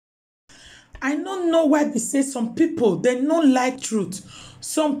I don't know why they say some people they don't like truth.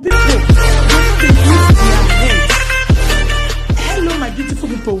 Some people they know they use their head. Hello, my beautiful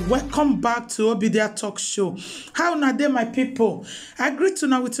people. Welcome back to Obidia Talk Show. How na dey, my people? I greet to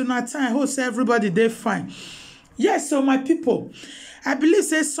now with una time. I hope say everybody they fine. Yes, so my people, I believe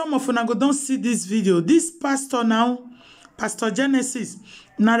say some of una go don't see this video. This pastor now, Pastor Genesis.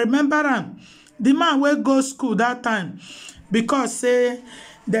 Now remember am, the man will go school that time because say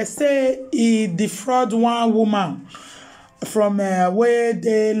they say he defraud one woman from where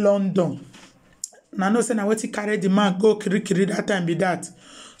they London. Now no say na wetin carry the man go kirikiri that time be that.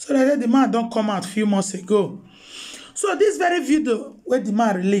 So they say the man don't come out few months ago. So this very video where the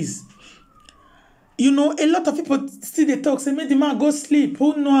man release, you know, a lot of people still they talk, say, make the man go sleep.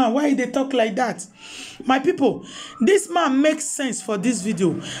 Who know why they talk like that? My people, this man makes sense for this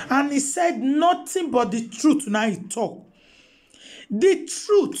video. And he said nothing but the truth now he talk. The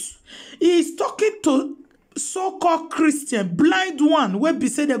truth. He is talking to so-called Christian, blind one, where be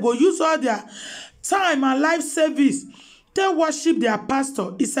say they go use all their time and life service. They worship their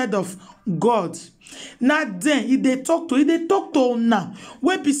pastor instead of God. Now then, if they talk to una,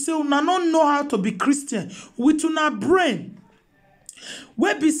 where be say una don't know how to be Christian with una brain.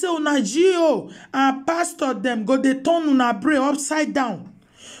 Where be say una GO and pastor them go they turn una brain upside down.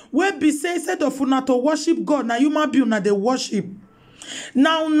 Where be say instead of una to worship God, now human being una they worship.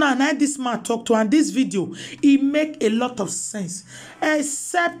 Now this man talk to, and this video it make a lot of sense,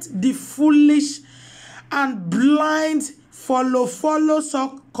 except the foolish and blind follow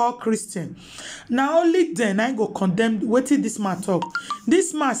so-called Christian. Now only then I go condemn wetin this man talk.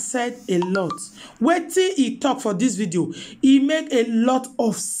 This man said a lot. Wetin he talk for this video, he make a lot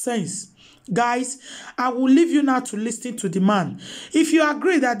of sense. Guys, I will leave you now to listen to the man. If you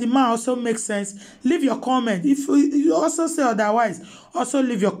agree that the man also makes sense, leave your comment. If you also say otherwise, also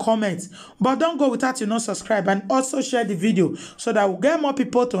leave your comments. But don't go without you not subscribe, and also share the video so that we'll get more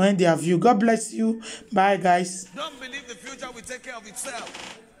people to end their view. God bless you. Bye, guys. Don't believe the future will take care of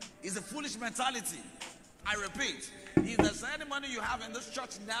itself. It's a foolish mentality. I repeat, if there's any money you have in this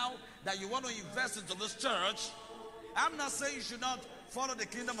church now that you want to invest into this church, I'm not saying you should not follow the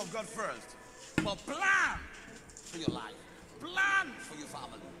kingdom of God first, but plan for your life. Plan for your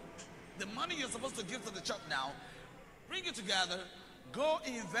family. The money you're supposed to give to the church now, bring it together, go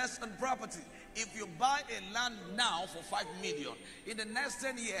invest in property. If you buy a land now for 5 million, in the next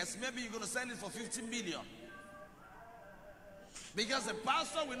 10 years, maybe you're going to sell it for 50 million. Because the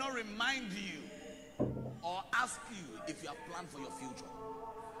pastor will not remind you or ask you if you have planned for your future.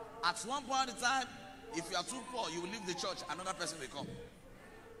 At one point in time, if you are too poor, you will leave the church, another person will come.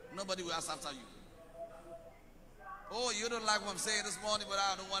 Nobody will ask after you. Oh, you don't like what I'm saying this morning, but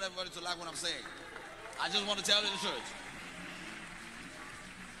I don't want everybody to like what I'm saying. I just want to tell you the truth.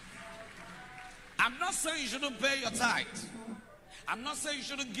 I'm not saying you shouldn't pay your tithe. I'm not saying you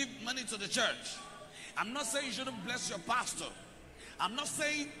shouldn't give money to the church. I'm not saying you shouldn't bless your pastor. I'm not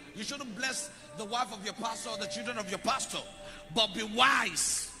saying you shouldn't bless the wife of your pastor or the children of your pastor. But be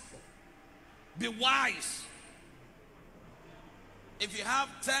wise. Be wise. If you have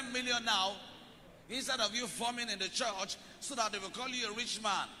 10 million now, instead of you forming in the church so that they will call you a rich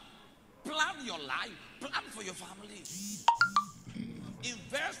man, plan your life. Plan for your family.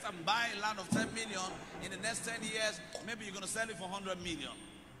 Invest and buy a land of 10 million. In the next 10 years, maybe you're going to sell it for 100 million.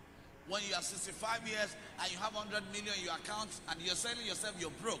 When you are 65 years and you have 100 million in your account and you're selling yourself,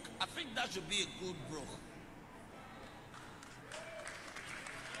 you're broke. I think that should be a good broke.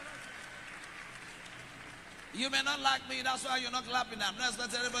 You may not like me, that's why you're not clapping. I'm not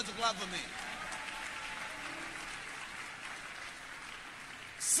expecting everybody to clap for me.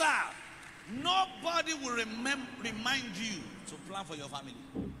 Sir, nobody will remind you to plan for your family.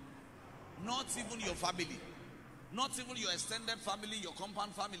 Not even your family. Not even your extended family, your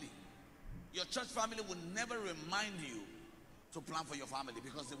compound family. Your church family will never remind you to plan for your family,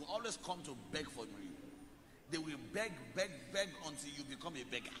 because they will always come to beg for you. They will beg until you become a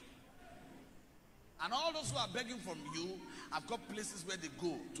beggar. And all those who are begging from you have got places where they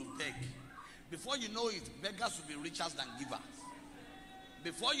go to beg. Before you know it, beggars will be richer than givers.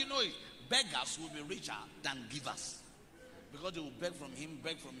 Before you know it, beggars will be richer than givers. Because they will beg from him,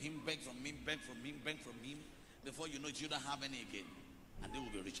 beg from him, beg from him, beg from him, beg from him. Before you know it, you don't have any again. And they will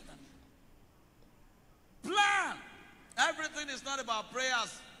be richer than you. Plan! Everything is not about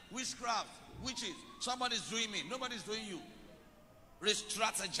prayers, witchcraft, witches. Somebody's doing me. Nobody's doing you.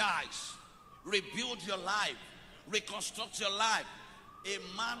 Re-strategize. Rebuild your life. Reconstruct your life. A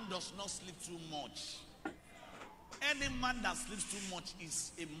man does not sleep too much. Any man that sleeps too much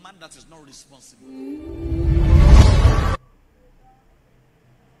is a man that is not responsible.